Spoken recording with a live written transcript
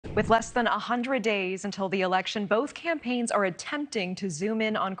With less than 100 days until the election, both campaigns are attempting to zoom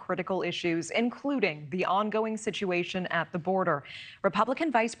in on critical issues, including the ongoing situation at the border.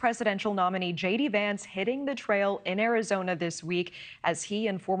 Republican vice presidential nominee JD Vance hitting the trail in Arizona this week as he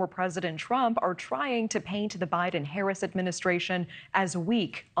and former President Trump are trying to paint the Biden-Harris administration as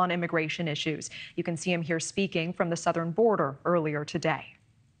weak on immigration issues. You can see him here speaking from the southern border earlier today.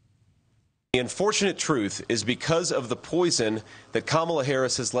 The unfortunate truth is because of the poison that Kamala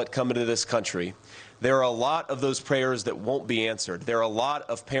Harris has let come into this country, there are a lot of those prayers that won't be answered. There are a lot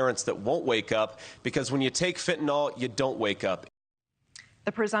of parents that won't wake up because when you take fentanyl, you don't wake up.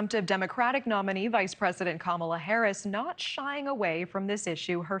 The presumptive Democratic nominee, Vice President Kamala Harris, not shying away from this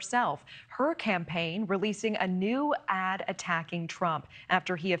issue herself. Her campaign releasing a new ad attacking Trump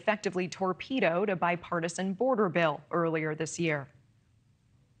after he effectively torpedoed a bipartisan border bill earlier this year.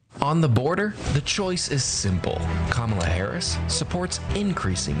 On the border, the choice is simple. Kamala Harris supports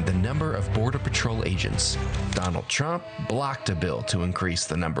increasing the number of Border Patrol agents. Donald Trump blocked a bill to increase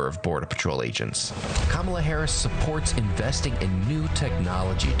the number of Border Patrol agents. Kamala Harris supports investing in new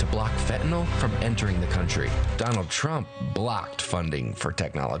technology to block fentanyl from entering the country. Donald Trump blocked funding for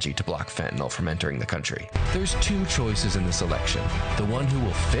technology to block fentanyl from entering the country. There's two choices in this election: the one who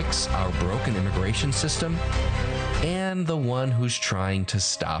will fix our broken immigration system, and the one who's trying to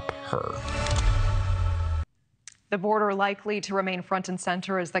stop her. The border likely to remain front and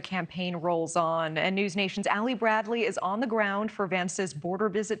center as the campaign rolls on. And News Nation's Allie Bradley is on the ground for Vance's border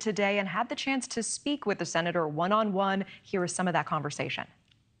visit today and had the chance to speak with the senator one-on-one. Here is some of that conversation.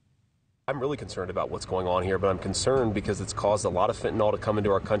 I'm really concerned about what's going on here, but I'm concerned because it's caused a lot of fentanyl to come into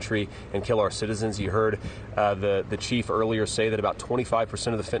our country and kill our citizens. You heard the chief earlier say that about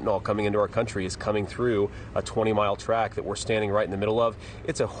 25% of the fentanyl coming into our country is coming through a 20-mile track that we're standing right in the middle of.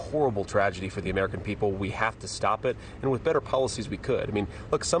 It's a horrible tragedy for the American people. We have to stop it, and with better policies we could. I mean,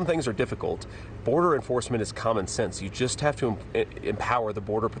 look, some things are difficult. Border enforcement is common sense. You just have to empower the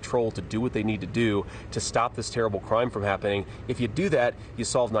Border Patrol to do what they need to do to stop this terrible crime from happening. If you do that, you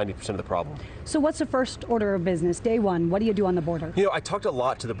solve 90% of the problem. So what's the first order of business? Day one, what do you do on the border? You know, I talked a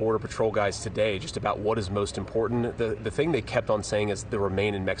lot to the Border Patrol guys today just about what is most important. The thing they kept on saying is the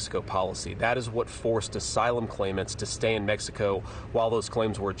Remain in Mexico policy. That is what forced asylum claimants to stay in Mexico while those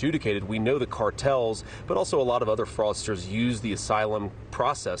claims were adjudicated. We know the cartels, but also a lot of other fraudsters use the asylum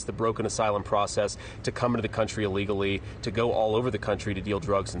process, the broken asylum process, to come into the country illegally, to go all over the country to deal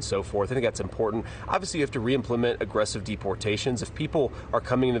drugs and so forth. I think that's important. Obviously, you have to re-implement aggressive deportations. If people are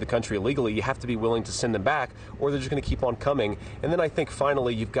coming into the country illegally, you have to be willing to send them back, or they're just going to keep on coming. And then I think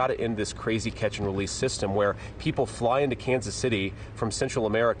finally you've got to end this crazy catch and release system where people fly into Kansas City from Central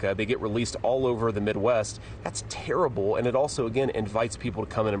America, they get released all over the Midwest. That's terrible, and it also again invites people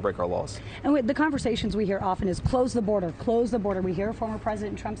to come in and break our laws. And with the conversations we hear often is close the border, close the border. We hear former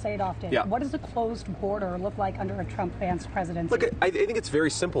President Trump say it often. Yeah. What does the closed border look like under a Trump-Vance presidency? Look, I think it's very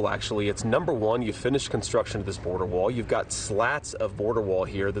simple, actually. It's number one, you finish construction of this border wall. You've got slats of border wall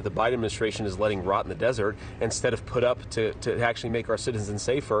here that the Biden administration is letting rot in the desert instead of put up to actually make our citizens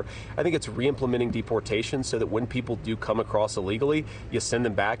safer. I think it's re-implementing deportation so that when people do come across illegally, you send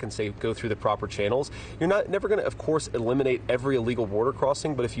them back and say go through the proper channels. You're never going to, of course, eliminate every illegal border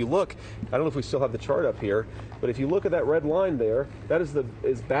crossing, but if you look, I don't know if we still have the chart up here, but if you look at that red line there, that is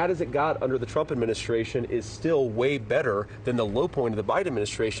as bad as it got under the Trump administration is still way better than the low point of the Biden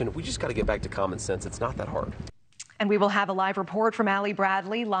administration. We just got to get back to common sense. It's not that hard. And we will have a live report from Allie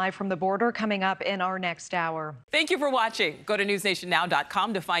Bradley, live from the border, coming up in our next hour. Thank you for watching. Go to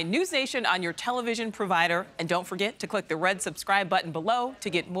newsnationnow.com to find News Nation on your television provider. And don't forget to click the red subscribe button below to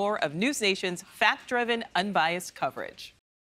get more of News Nation's fact-driven, unbiased coverage.